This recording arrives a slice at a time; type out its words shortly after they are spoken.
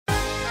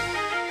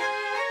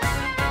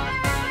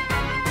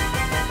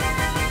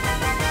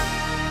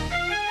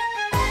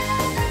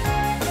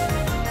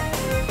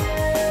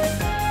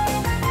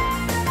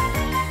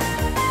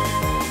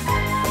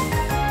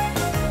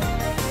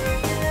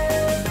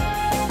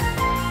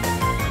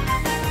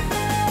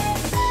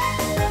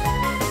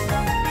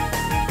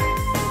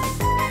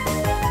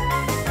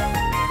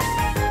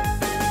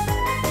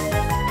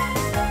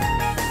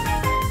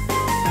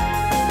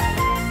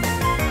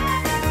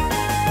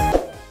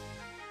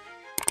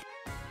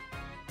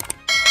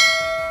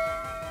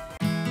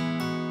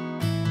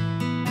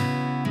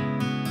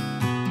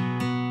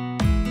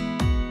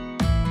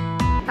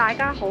大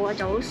家好啊，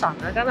早晨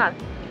啊！今日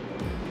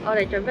我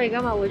哋準備今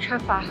日會出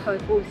發去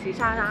富士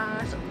山啦、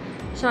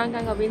箱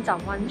根嗰邊浸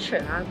溫泉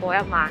啦，過一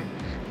晚，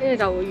跟住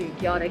就會完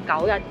結我哋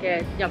9日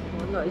嘅日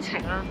本旅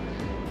程啦。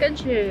跟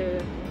住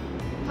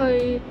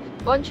去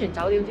溫泉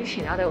酒店之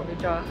前，我哋會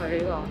再去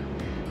呢個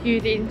御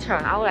殿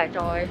場Outlet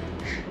再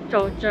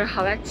做最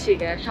後一次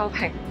嘅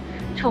shopping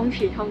衝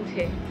刺。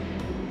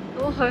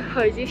咁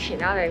去之前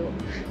啦，我哋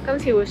今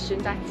次會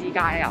選擇自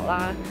駕遊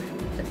啦。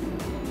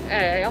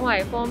因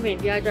為方便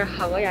啲啦，最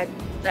後嗰日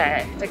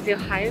直接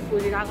喺富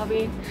士山嗰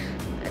邊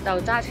就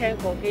揸車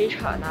過機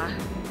場啦。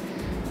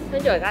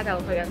跟住而家就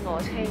去緊我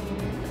車，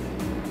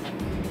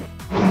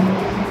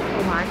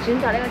同埋選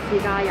擇呢個自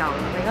駕遊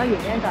另一個原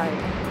因就係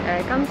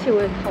今次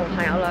會同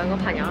朋友2個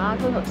朋友啦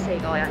 ，total 4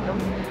個人。咁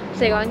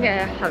4個人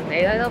嘅行李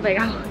咧都比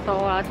較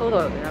多啦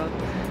 ，total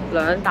有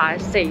2大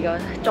4個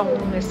中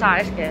嘅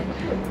size 嘅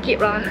篋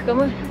啦。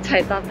咁一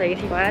齊搭地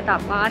鐵或者搭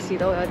巴士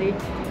都會有啲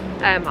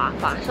麻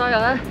煩，所以我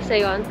覺得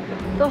4個人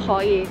都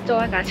可以租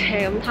一架車，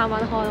咁攤分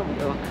開都唔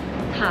會話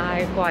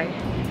太貴。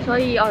所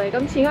以我哋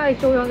今次應該係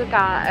租咗一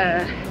架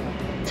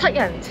7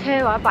人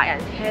車或者8人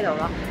車度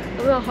啦，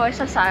咁就可以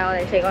塞晒我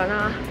哋4個人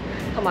啦，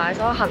同埋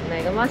所有行李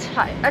咁一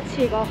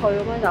次過去，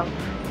咁樣就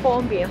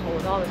方便好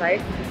多，唔使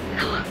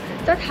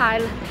即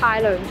係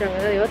太論盡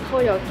嘅。如果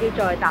拖咗篋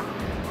再搭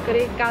嗰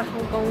啲交通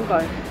工具，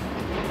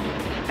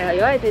如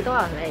果你哋多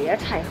人嚟一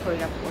齊去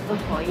日本都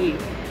可以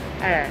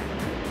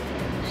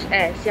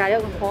試下一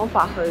個方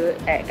法去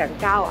近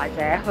郊或者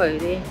去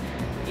啲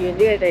遠啲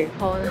嘅地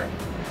方，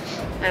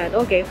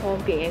都幾方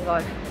便，應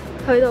該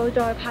去到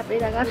再拍俾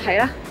大家睇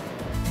啦。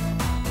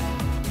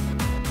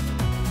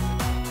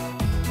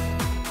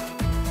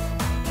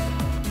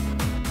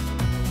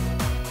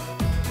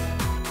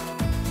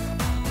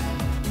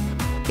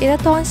記得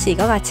當時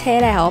嗰架車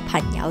咧係我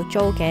朋友租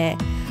嘅，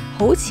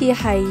好似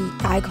係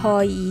大概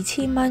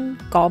2000蚊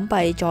港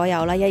幣左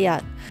右啦一日。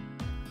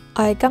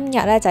我哋今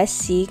日咧就喺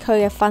市區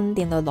嘅分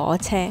店度攞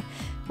車，咁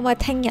我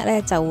聽日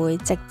咧就會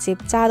直接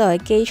揸到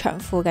去機場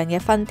附近嘅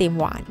分店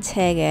還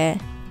車嘅。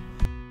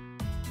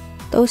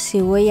到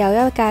時會有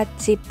一架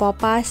接駁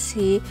巴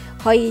士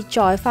可以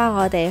載返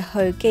我哋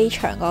去機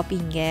場嗰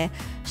邊嘅，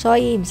所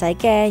以唔使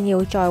驚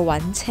要再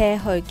揾車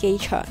去機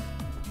場。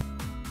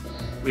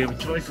We have a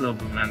choice of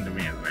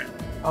Mandarin,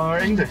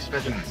 right? English,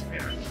 better.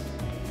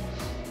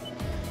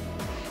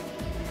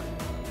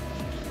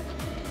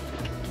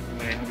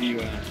 May I have you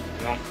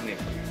last name?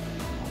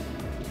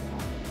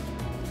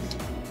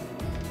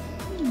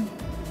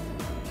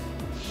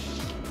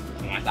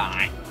 唔該晒。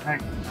係，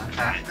唔該晒。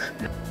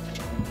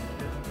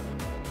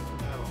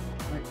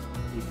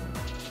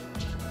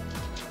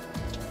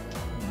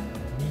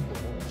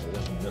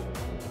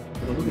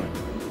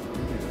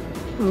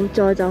好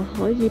在就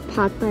可以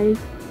拍低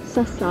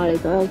塞晒你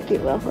所有篋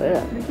落去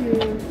啦。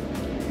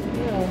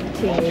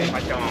前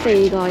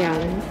4個人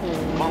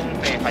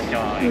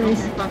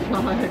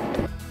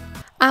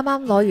啱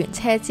啱攞完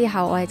車之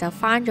後，我哋就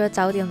返咗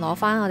酒店攞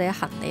返我哋嘅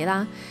行李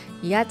啦。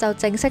而家就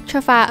正式出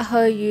發去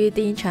御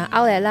殿場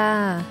Outlet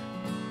啦。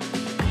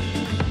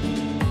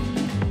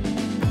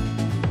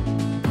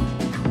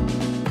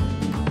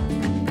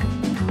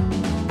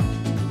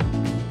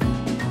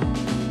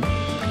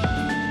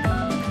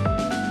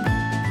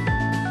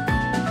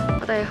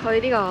我哋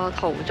去呢個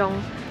途中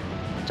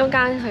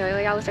間去咗一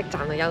個休息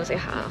站度休息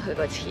下，去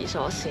個廁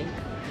所先，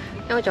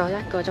因為仲有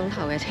1個鐘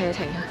頭嘅車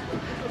程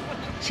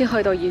先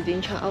去到御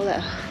殿場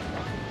Outlet。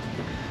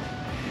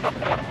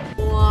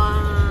哇！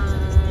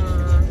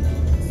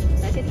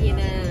睇出片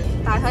啊，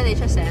帶佢哋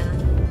出城啊！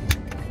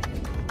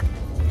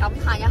感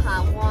嘆一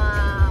下，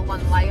哇！宏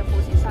偉嘅富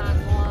士山，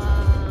哇！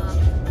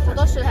好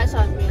多雪喺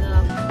上面啊！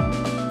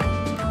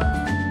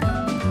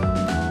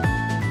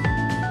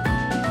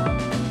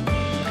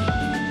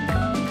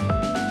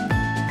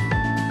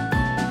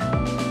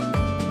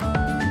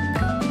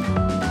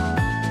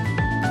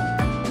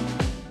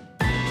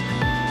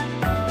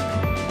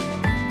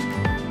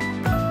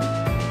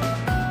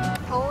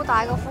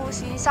大個富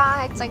士山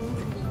喺正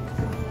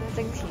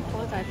前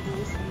方就係富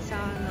士山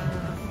啦。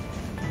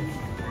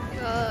呢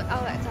個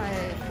Outlet真係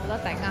冇得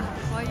頂啊！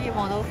可以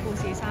望到富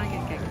士山嘅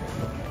景，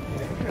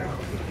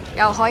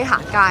又可以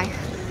行街。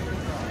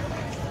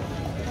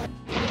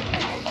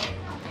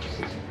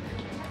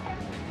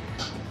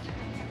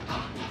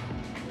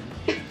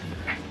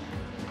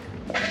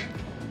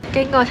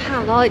經過差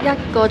唔多1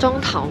個鐘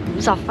頭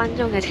50分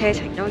鐘嘅車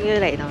程，終於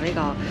嚟到呢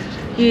個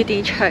御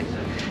殿場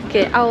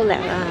嘅Outlet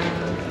啦。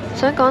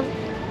想講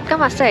今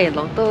日星期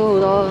6都好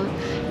多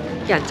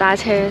人揸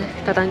車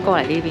特登過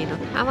嚟呢邊咯。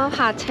啱啱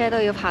泊車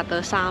都要泊到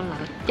3樓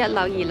，1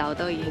樓2樓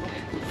都已經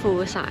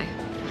full 晒。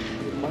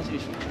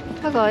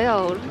不過呢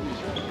度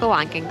個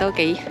環境都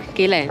幾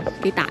靚、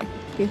幾大、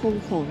幾空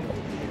曠，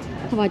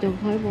同埋仲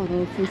可以望到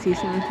富士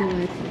山先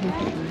喺頭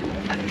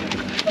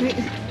嗰邊。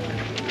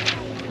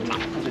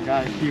我哋梗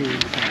係飄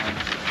晒。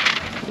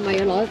唔係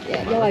要攞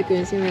優惠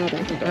券先俾我哋。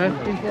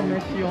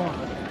information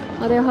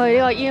我哋去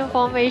呢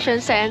個 information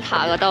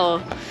centre 嗰度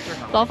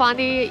攞翻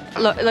啲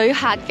旅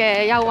客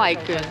嘅優惠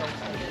券。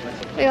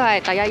呢個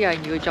係第一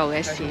樣要做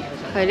嘅事，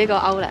去呢個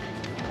Outlet。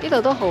呢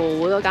度都好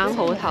多間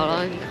鋪頭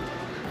啦，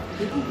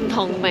唔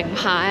同名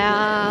牌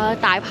啊、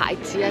大牌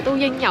子啊都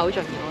應有盡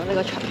有呢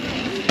個場。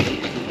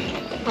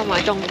同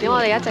埋重點，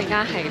我哋一陣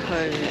間係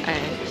去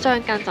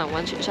箱根浸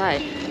溫泉，所以係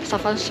十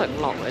分順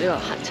路嘅呢個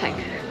行程。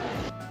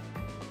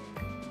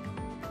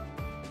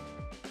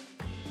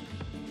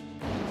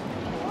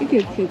呢條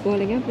橋過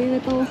另一邊咧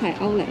都係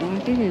Outlet啦，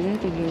跟住咧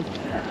仲要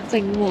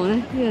正望咧，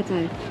呢個就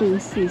係富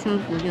士山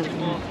本人啦，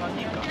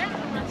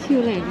超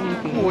靚嘅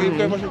景觀。呢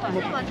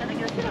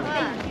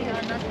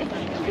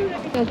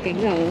個景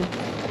就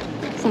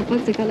十分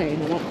值得嚟，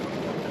我覺得。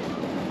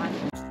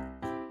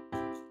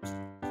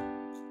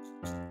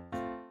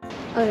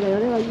我哋嚟到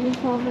呢個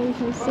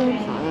information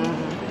centre 啦，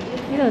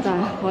呢度就係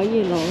可以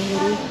攞嗰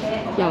啲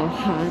遊客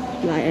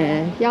嚟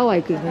優惠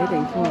券嗰啲地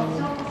方。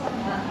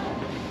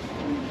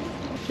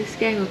要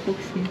scan 個幅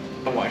先。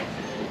優惠。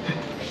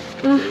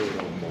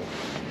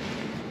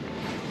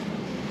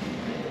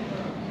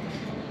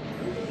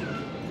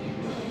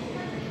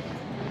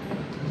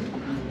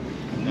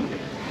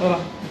好啦，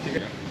自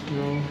己。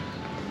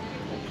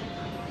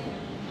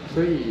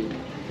所以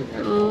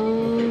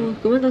哦，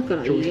咁樣得㗎啦，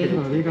已經。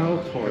呢間屋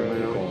台咪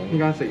有，呢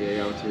間食嘢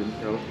有錢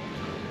有。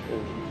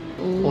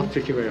哦，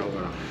直接就有㗎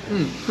啦。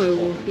係喎，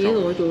已經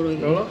攞咗啦，已經。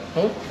有咯，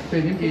好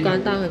，4點見。好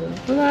簡單嘅啫。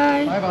拜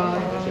拜。拜拜。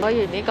攞完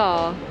呢個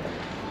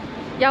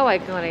優惠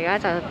券，我哋而家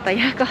就第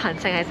一個行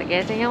程係食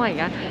嘢先，因為而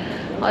家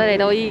我哋嚟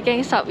到已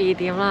經12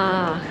點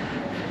啦，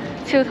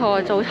超肚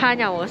餓，早餐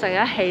又冇食，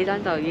一起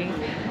身就已經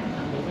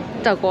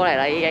就過嚟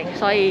啦已經，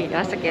所以而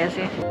家食嘢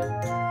先。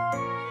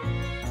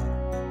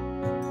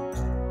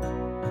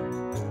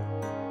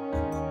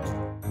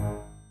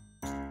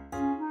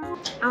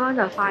啱啱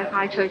就快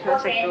快脆脆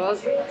食咗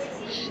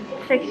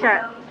食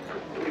藥，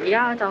而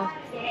家就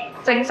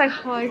正式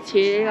開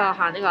始呢個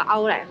行呢個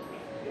Outlet，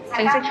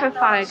 正式出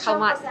發嘅購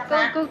物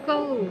 ，Go Go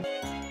Go！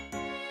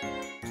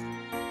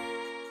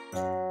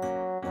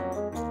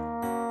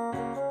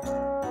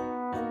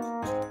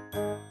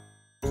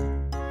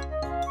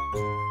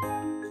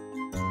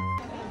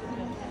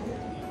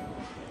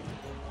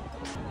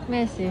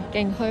咩事？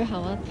勁虛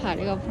行一排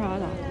呢個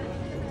Prada。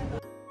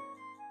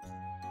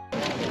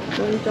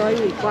滿載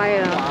而歸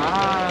啦，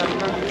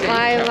買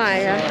埋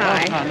咗鞋，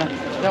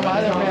又買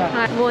咗咩啊？係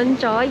滿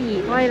載而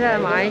歸啦，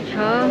買咗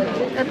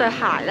一對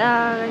鞋啦，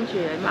跟住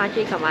阿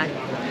J 琴日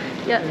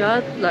入咗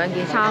2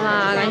件衫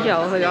啦，跟住又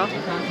去咗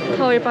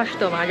Funabashi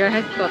度買咗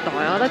一個袋，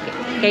我覺得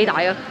幾抵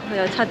啊，佢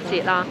有7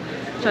折啦，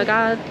再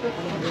加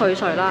退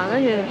稅啦，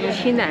跟住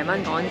2000零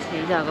蚊港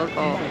紙就嗰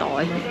個袋。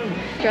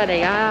跟住我哋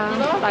而家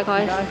大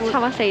概差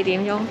唔多4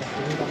點鐘，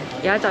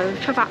而家就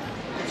出發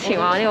前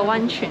往呢個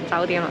溫泉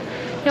酒店啦。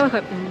因為佢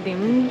5點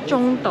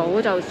鐘到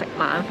就食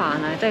晚飯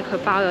啦，即係佢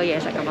包咗嘢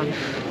食㗎嘛。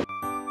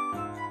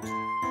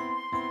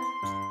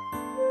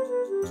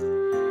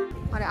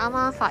我哋啱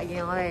啱發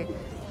現我哋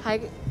喺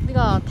呢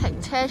個停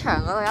車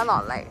場嗰度一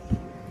落嚟，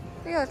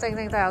呢個正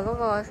正就有嗰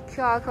個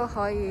QR code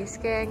可以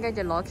scan， 跟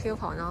住攞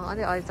coupon 咯。我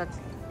哋就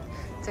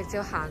直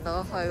接行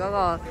到去嗰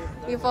個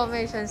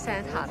information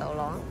centre 度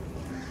攞。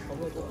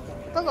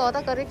不過我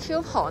覺得嗰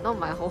啲 coupon 都唔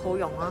係好好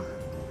用咯，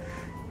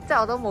即係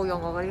我都冇用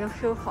過嗰啲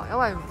coupon， 因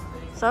為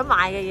想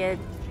買嘅嘢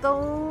都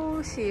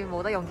好似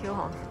冇得用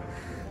coupon，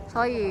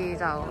 所以就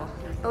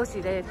到時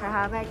你哋睇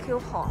下咩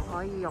coupon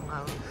可以用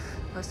啊，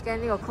佢 scan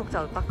呢個 code 就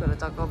得㗎啦，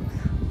就咁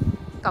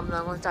撳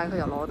2個掣佢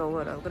就攞到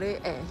㗎啦，嗰啲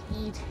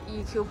E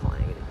coupon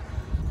嚟嘅。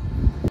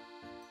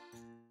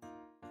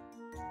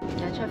而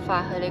家出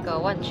發去呢個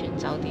溫泉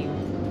酒店。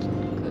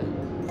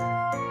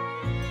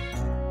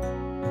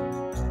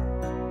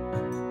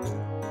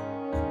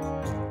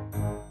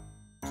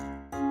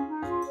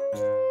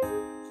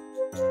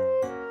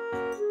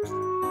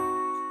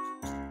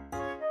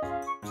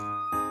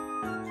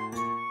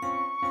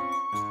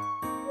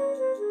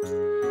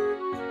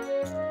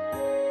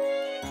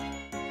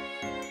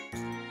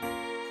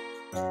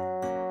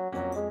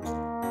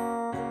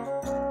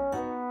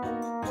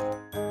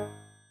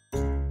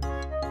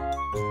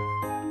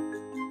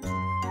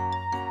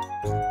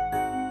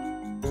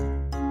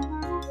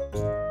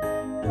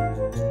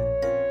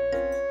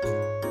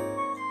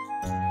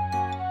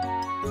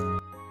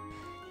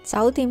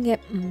酒店嘅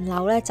5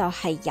樓呢，就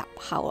係入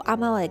口，啱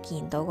啱我哋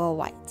見到嗰個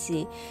位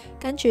置，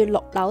跟住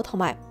6樓同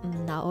埋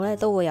5樓呢，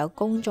都會有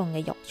公眾嘅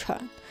浴場。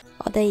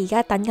我哋而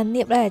家等緊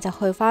lift 呢，就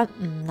去翻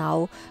5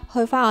樓，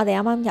去翻我哋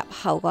啱啱入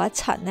口嗰一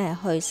層呢，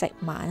去食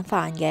晚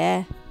飯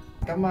嘅。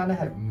今晚呢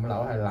係5樓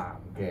係藍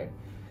嘅，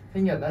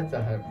聽日呢就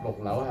係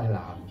6樓係藍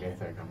嘅，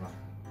就係咁啦。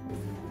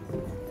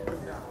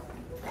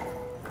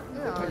呢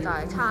度就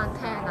係餐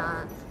廳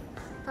啦，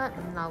都係5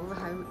樓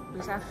喺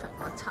reception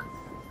嗰層。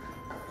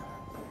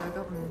去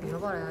到5點，不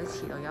過你可以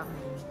遲到1點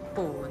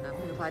半啊，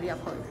要快啲入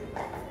去。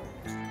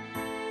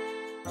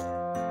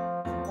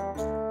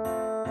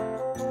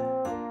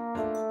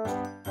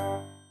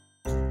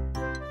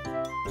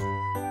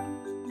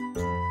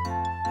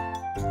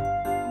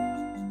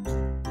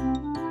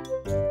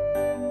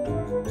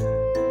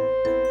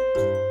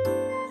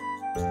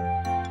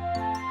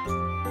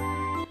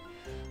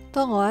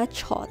當我一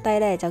坐低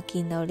呢，就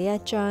見到呢一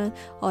張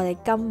我哋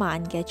今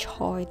晚嘅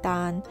菜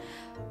單，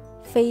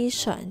非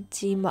常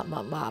之密密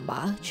麻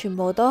麻，全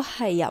部都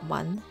係日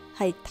文，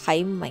係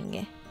睇唔明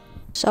嘅，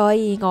所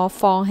以我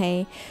放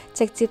棄，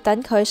直接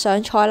等佢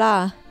上菜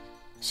啦。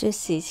說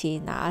時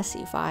遲那時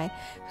快，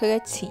佢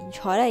嘅前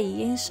菜呢已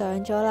經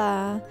上咗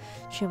啦，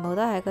全部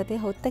都係嗰啲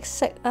好的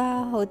式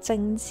啦，好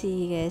精緻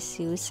嘅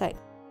小食。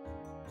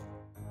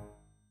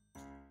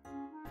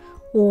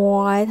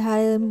哇！你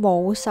睇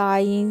冇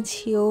晒煙，超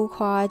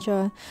誇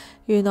張，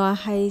原來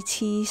係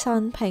刺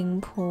身拼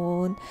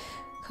盤，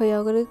佢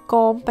有嗰啲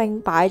乾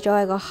冰擺咗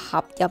喺個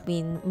盒入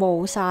面，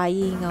冇晒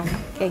煙咁，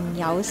勁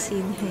有仙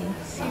氣。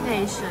仙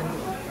氣順。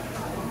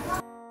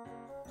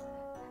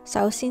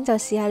首先就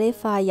試下呢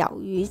塊魷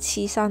魚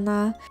刺身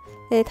啦，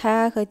你睇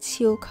下佢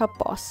超級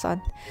薄身，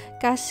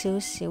加少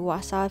少滑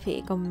沙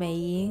皮，個味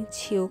已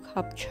經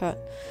超級出，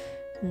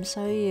唔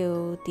需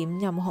要點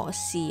任何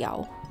豉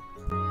油。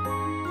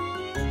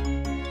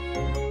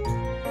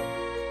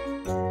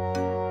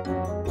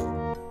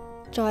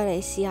再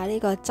嚟試下呢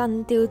個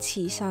真鯛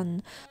刺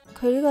身，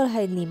佢呢個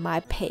係連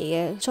埋皮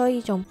嘅，所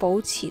以仲保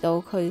持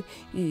到佢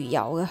魚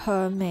油嘅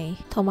香味，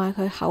同埋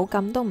佢口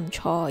感都唔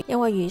錯，因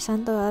為魚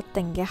身都有一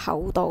定嘅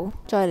厚度。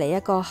再嚟一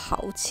個厚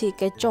切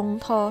嘅中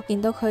拖，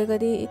見到佢嗰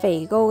啲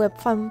肥膏嘅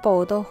分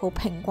佈都好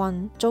平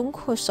均，總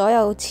括所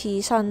有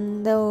刺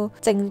身都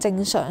正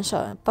正常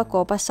常，不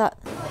過不失。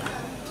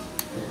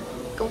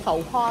咁浮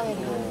誇嘅點？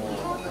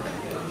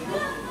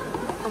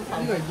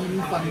呢個係煙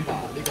燻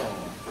吧？呢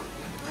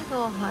個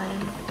係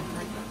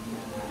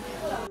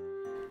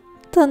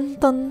噔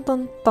噔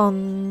噔噔，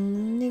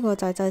呢個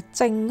就係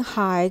蒸蟹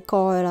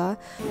蓋啦。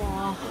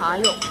哇，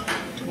蟹肉！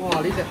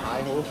哇！呢隻蟹好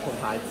同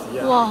蟹子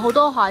啊！哇，好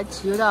多蟹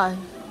子啊，真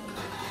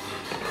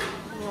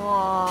係！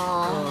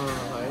哇！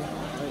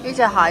呢隻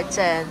蟹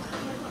正，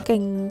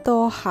勁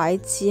多蟹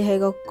子喺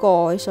個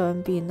蓋上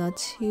邊啊，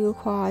超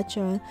誇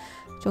張！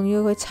仲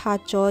要佢拆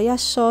咗一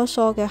梳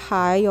梳嘅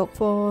蟹肉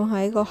放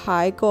喺個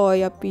蟹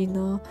蓋入邊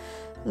咯，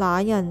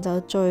懶人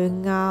就最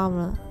啱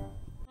啦。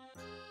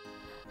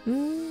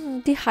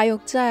啲蟹肉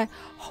真係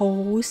好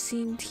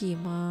鮮甜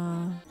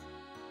啊！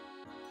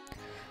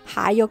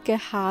蟹肉嘅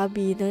下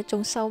邊呢，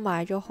仲收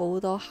埋咗好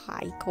多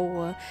蟹膏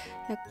啊，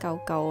一嚿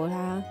嚿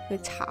啦，佢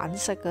橙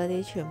色嗰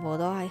啲全部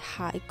都係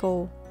蟹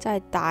膏，真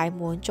係大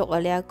滿足啊！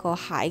呢一個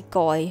蟹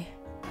蓋，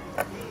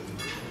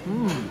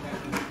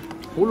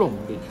好濃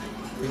烈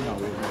啲牛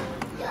味。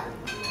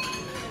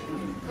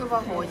嗰塊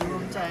荷葉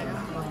咁正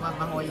啊！唔係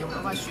荷葉，嗰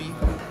塊樹葉。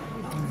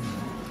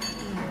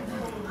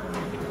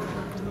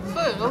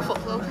雖然都熟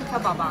到磕磕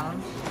巴巴，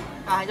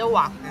但係都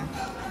滑嘅。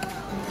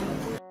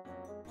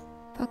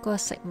不過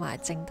食埋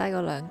剩低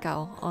嗰兩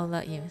嚿，我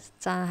略嫌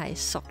真係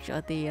熟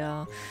咗啲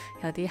咯，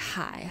有啲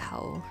蟹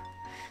口。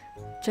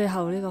最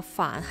後呢個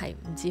飯係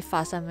唔知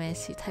發生咩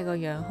事，睇個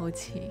樣好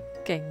似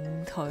勁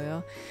頹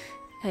咯，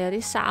係有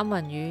啲三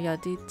文魚，有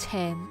啲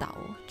青豆，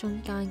中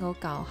間嗰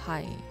嚿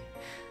係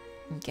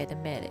唔記得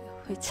咩嚟，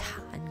好似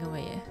橙咁嘅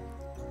嘢，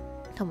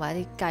同埋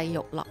啲雞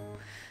肉粒。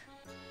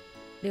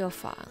呢個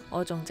飯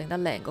我仲整得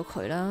靚過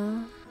佢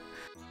啦。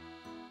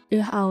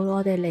然後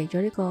我哋嚟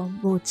咗呢個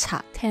抹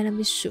茶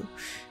Tiramisu，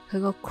 佢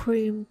個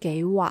cream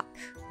幾滑，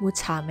抹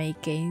茶味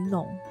幾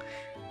濃，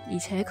而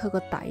且佢個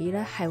底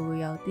呢係會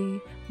有啲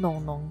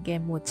濃濃嘅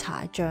抹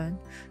茶醬，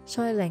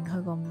所以令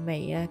佢個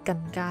味呢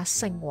更加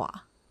升華。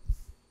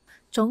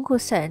總括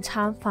成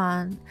餐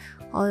飯，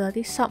我有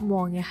啲失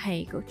望嘅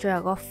係最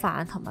後個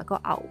飯同埋個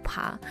牛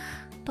扒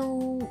都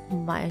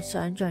唔係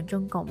想象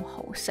中咁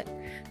好食，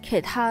其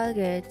他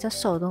嘅質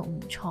素都唔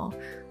錯，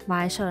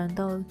賣相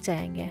都正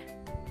嘅。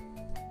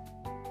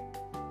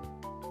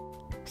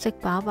食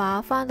飽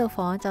飽，返到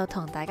房就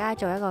同大家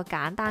做一個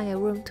簡單嘅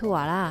room tour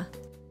啦。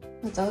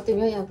酒店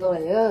一入到嚟，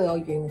呢度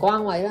有玄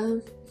關位啦，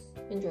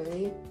跟住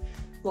啲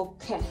木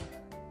屐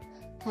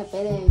係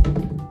俾你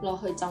落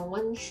去浸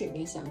溫泉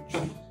嘅時候住。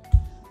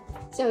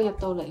之後入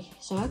到嚟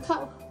上一級，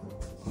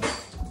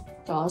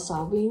左手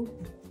邊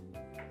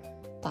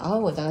打開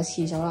門就有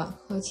廁所啦。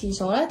個廁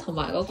所咧同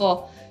埋嗰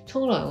個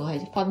沖涼我係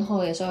分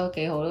開嘅，所以都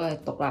幾好，都係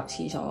獨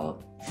立廁所。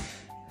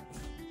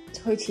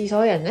去廁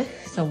所嘅人咧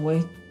就唔會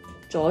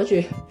阻住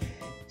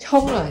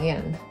沖涼嘅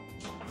人，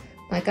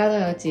大家都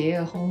有自己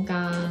嘅空間。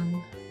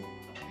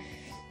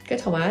跟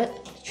住同埋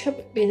出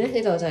邊咧，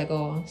呢度就係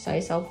個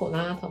洗手盆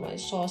啦，同埋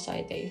梳洗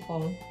地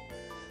方。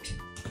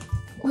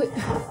喂，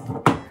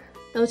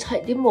有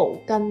齊啲毛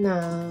巾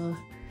啊，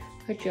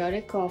佢仲有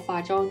呢個化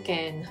妝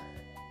鏡，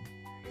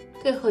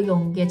跟住佢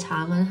用嘅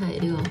產品係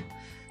呢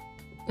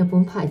個日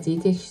本牌子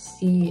的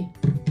C，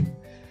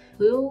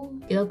 佢都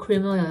幾多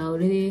cream 咯，又有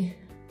呢啲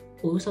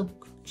保濕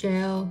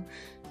gel，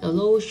 有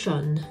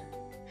lotion，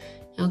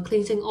 有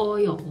cleansing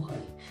oil，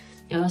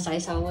 又有洗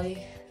手嗰啲。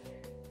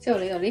之後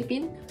你到呢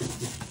邊，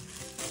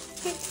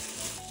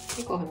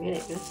呢個係咩嚟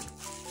嘅？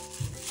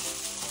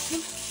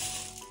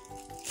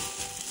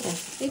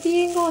呢啲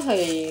應該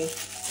係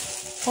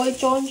可以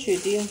裝住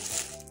啲，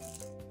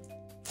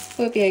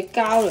佢入邊係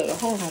膠嚟嘅，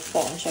可能係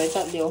防水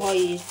質料，可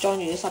以裝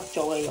住啲濕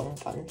咗嘅用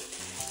品。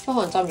可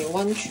能浸完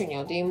温泉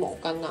有啲毛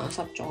巾啊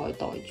濕咗可以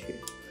袋住，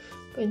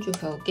跟住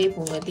佢有基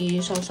本嗰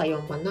啲梳洗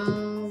用品啦，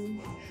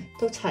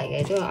都齊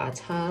嘅，都有牙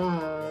刷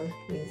啊、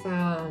棉花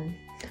啊、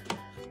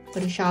嗰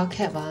啲 shower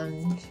cap 啊，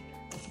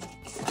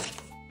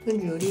跟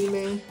住嗰啲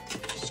咩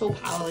鬚刨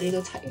嗰啲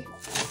都齊嘅。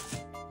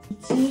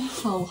之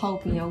後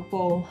後邊有個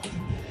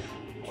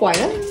櫃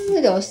啦，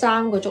呢度有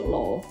3個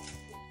竹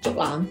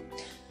籃，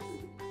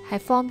係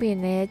方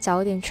便你喺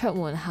酒店出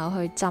門口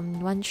去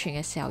浸温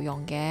泉嘅時候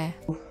用嘅。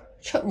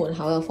出門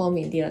口就方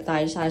便啲啦，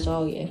帶晒所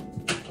有嘢。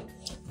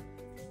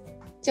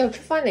之後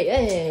出翻嚟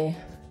咧，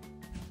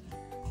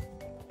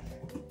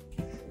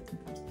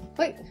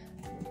喂，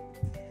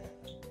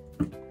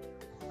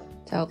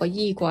就有個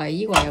衣櫃，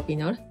衣櫃入邊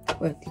有咧，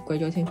喂跌鬼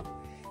咗添，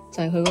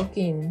就係佢嗰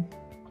件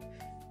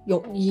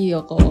浴衣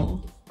嗰個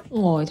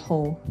外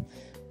套，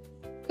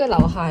跟住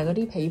樓下係嗰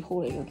啲被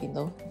鋪嚟嘅，見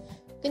到。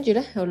跟住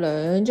咧有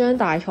2張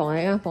大床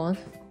喺間房，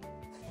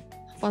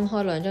分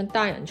開2張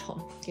單人床，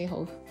幾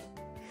好。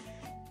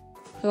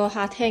佢個客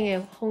廳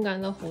嘅空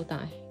間都好大，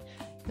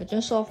有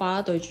張梳化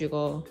啦對住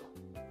個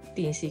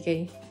電視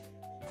機，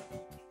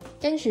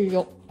跟住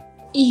浴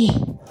衣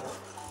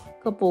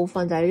個部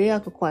分就係呢一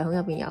個櫃孔入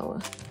邊有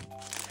啊。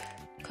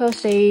佢有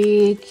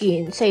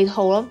4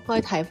套咯，可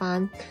以睇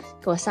翻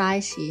個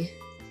size，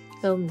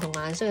 有唔同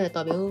顏色就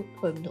代表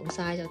佢唔同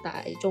size， 就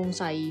大中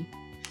細。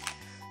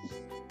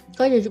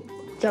跟住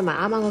着埋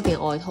啱啱嗰件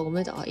外套咁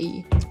咧，就可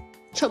以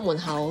出門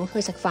口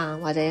去食飯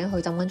或者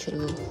去浸温泉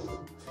咯。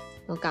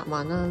有夾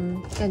萬啦，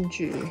跟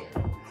住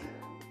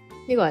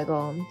呢個係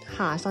個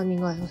下身，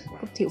應該係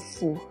嗰條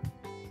褲。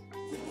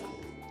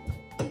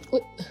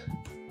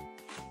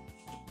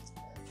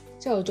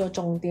之後再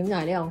重點就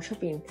係呢度出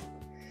邊，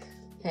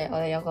我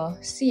哋有個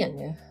私人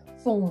嘅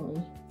風呂，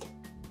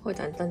開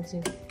盞燈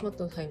先，乜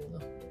都睇唔到。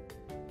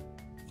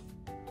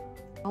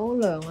好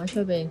涼啊！出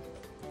邊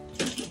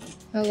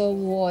有個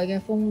戶外嘅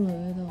風呂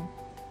喺度，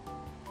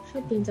出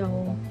邊就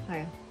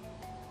係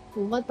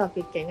冇乜特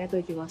別景嘅，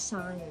對住個山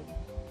嘅。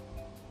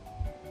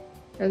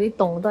有啲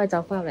凍都係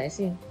走翻入嚟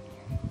先。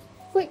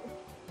喂，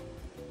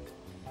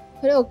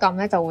佢呢個撳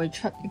咧就會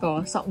出呢個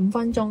15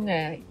分鐘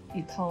嘅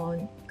熱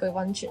湯嘅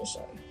温泉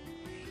水，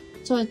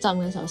所以浸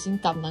嘅時候先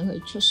撳等佢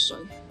出水。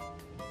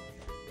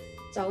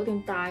酒店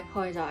大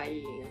概就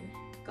係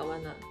咁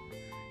樣啦。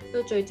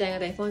都最正嘅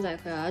地方就係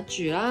佢有得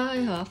住啦，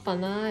有得瞓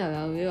啦，又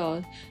有呢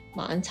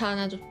個晚餐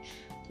啦，同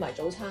埋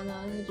早餐啦，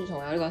跟住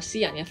仲有呢個私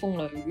人嘅風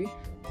呂浴，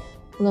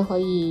咁你可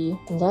以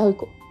唔使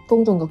去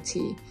公眾浴池。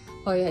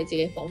可以喺自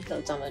己房度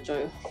浸就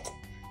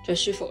最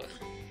舒服啦！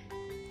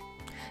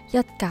一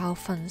覺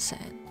瞓醒，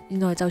原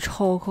來就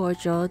錯過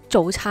咗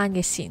早餐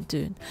嘅時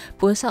段。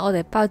本身我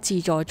哋包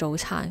自助早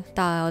餐，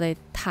但係我哋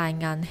太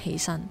晏起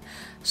身，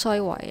所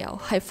以唯有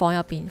喺房入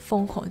邊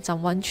瘋狂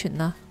浸温泉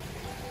啦。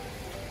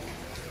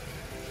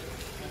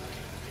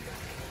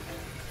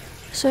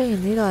雖然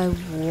呢度係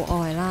戶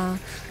外啦，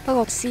不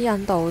過私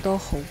隱度都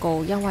好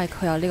高，因為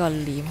佢有呢個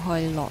簾可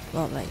以落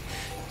嚟。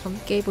咁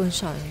基本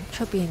上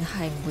出邊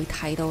係唔會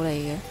睇到你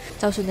嘅，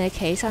就算你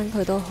企身，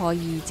佢都可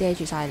以遮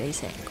住晒你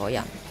成個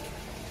人。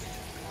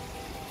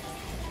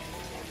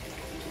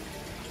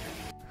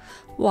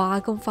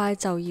話咁快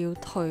就要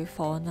退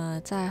房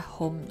啦，真係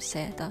好唔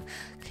捨得。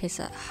其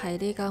實喺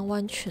呢間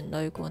温泉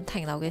旅館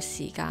停留嘅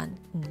時間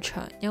唔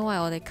長，因為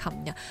我哋琴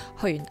日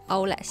去完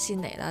Outlet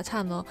先嚟啦，差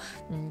唔多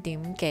5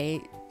點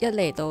幾，一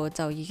嚟到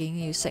就已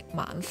經要食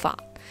晚飯。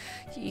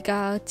而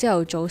家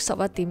朝頭早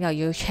11點又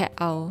要 check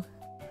out。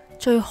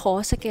最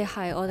可惜嘅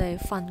係我哋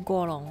瞓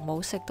過籠，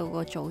冇食到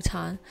個早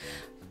餐。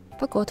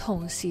不過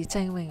同時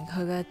證明佢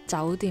嘅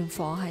酒店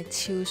房係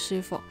超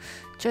舒服，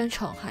張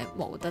床係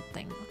冇得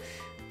頂。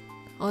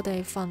我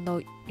哋瞓到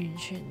完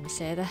全唔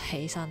捨得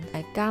起身，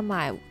加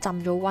埋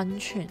浸咗温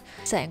泉，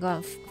成個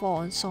人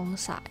放鬆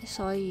晒，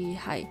所以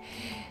係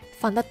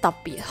瞓得特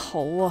別好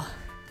啊！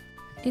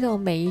呢度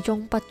美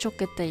中不足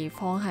嘅地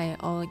方係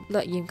我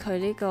略嫌佢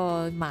呢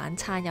個晚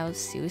餐有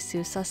少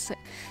少失色。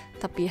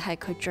特別係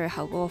佢最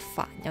後嗰個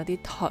飯有啲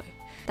頹，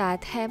但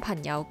係聽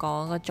朋友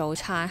講個早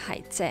餐係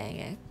正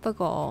嘅，不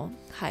過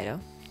係咯，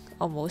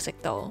我冇食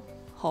到，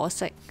可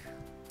惜。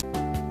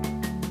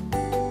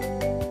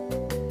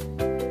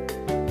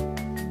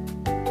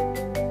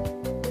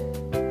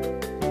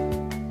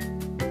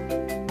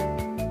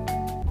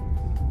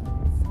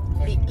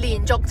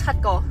連續7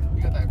個，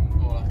依家第5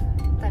個啦，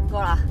第5個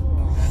啦，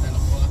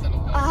第6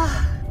個啦，啊！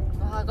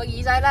哇，個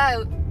耳仔咧要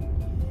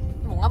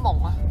蒙一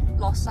蒙啊，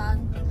落山。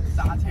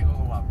揸車嗰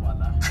個滑唔滑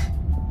啊？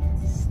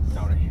就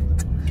嚟，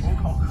好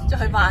狂！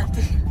再慢啲。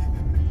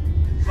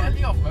唔係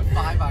呢個唔係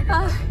快慢嘅，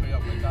佢又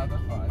唔係揸得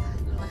快。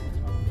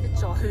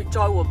再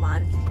緩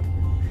慢，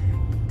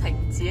停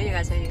止啊！呢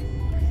架車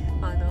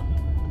慢到，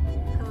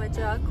係咪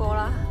最後一個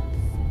啦？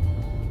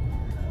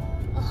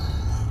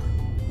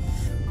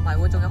唔係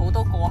喎，仲有好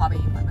多個下邊，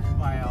係咪？唔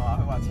係啊嘛，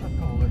佢話7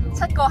個嘅啫。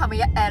7個係咪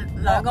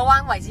2個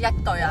彎為之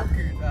1對啊？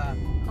好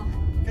啊！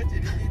跟住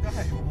呢啲都係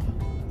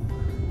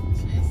黐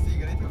線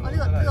嘅呢條路。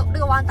呢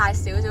個彎大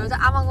少少，即係啱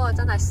啱嗰個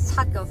真係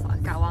7個夾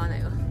彎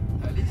嚟咯。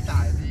係呢啲大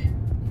啲。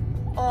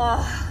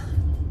哇！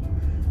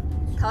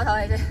唞一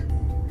唞氣先。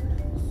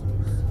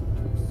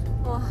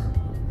哇，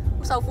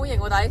好受歡迎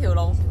喎！但係呢條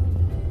路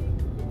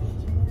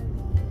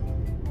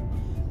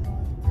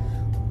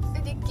呢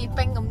啲結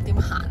冰咁點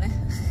行呢？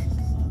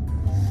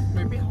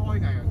未必開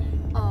㗎，有啲。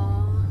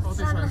哦，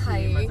真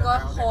係應該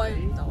開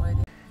唔到呢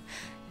啲。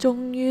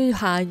終於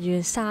行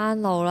完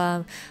山路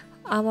啦！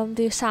啱啱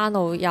啲山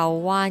路又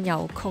彎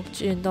又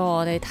曲，轉到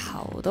我哋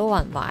頭都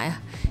暈埋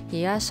啊！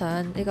而家上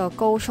呢個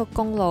高速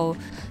公路，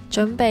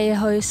準備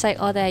去食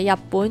我哋日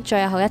本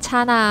最後一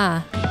餐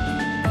啦！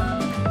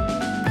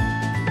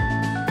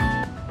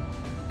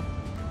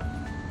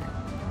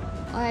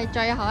我哋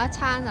最後一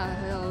餐就係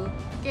去到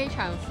機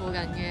場附近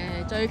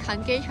嘅最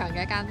近機場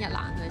嘅一間一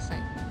蘭去食。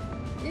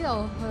呢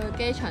度去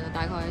機場就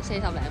大概40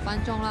零分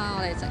鐘啦，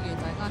我哋食完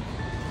就應該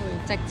會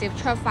直接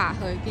出發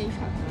去機場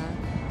啦。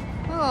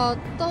不過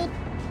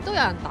都有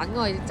人等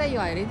我，即係以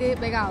為呢啲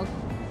比較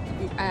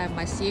唔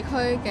係市區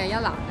嘅一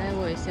蘭咧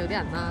會少啲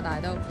人啦，但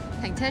係都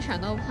停車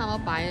場都差唔多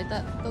擺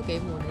得都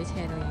幾滿，啲車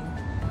都已經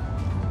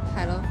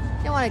係咯。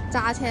因為我哋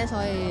揸車，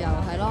所以又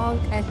係咯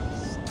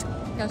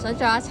又想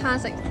最後一餐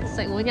食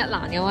碗一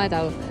蘭嘅，我哋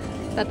就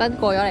特登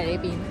過咗嚟呢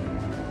邊。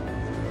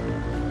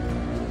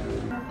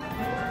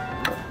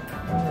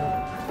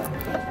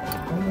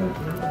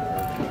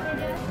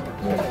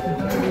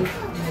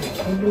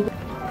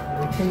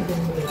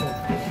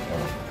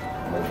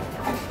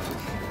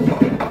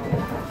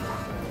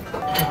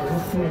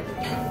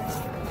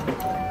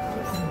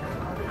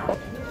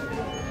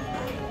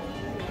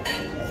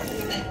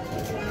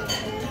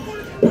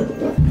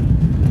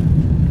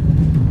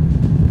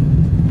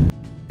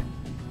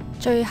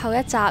最後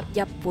一集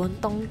日本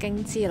東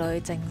京之旅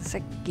正式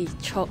結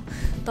束，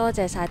多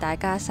謝晒大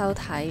家收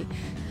睇。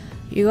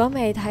如果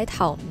未睇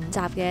頭5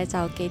集嘅，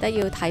就記得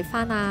要睇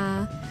返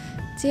啦。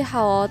之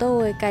後我都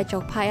會繼續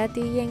拍一啲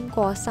英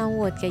國生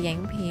活嘅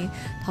影片，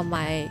同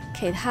埋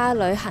其他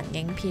旅行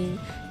影片。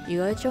如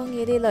果中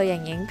意啲類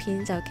型影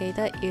片，就記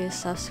得要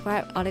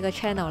subscribe 我呢個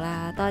channel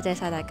啦。多謝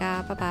晒大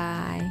家，拜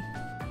拜。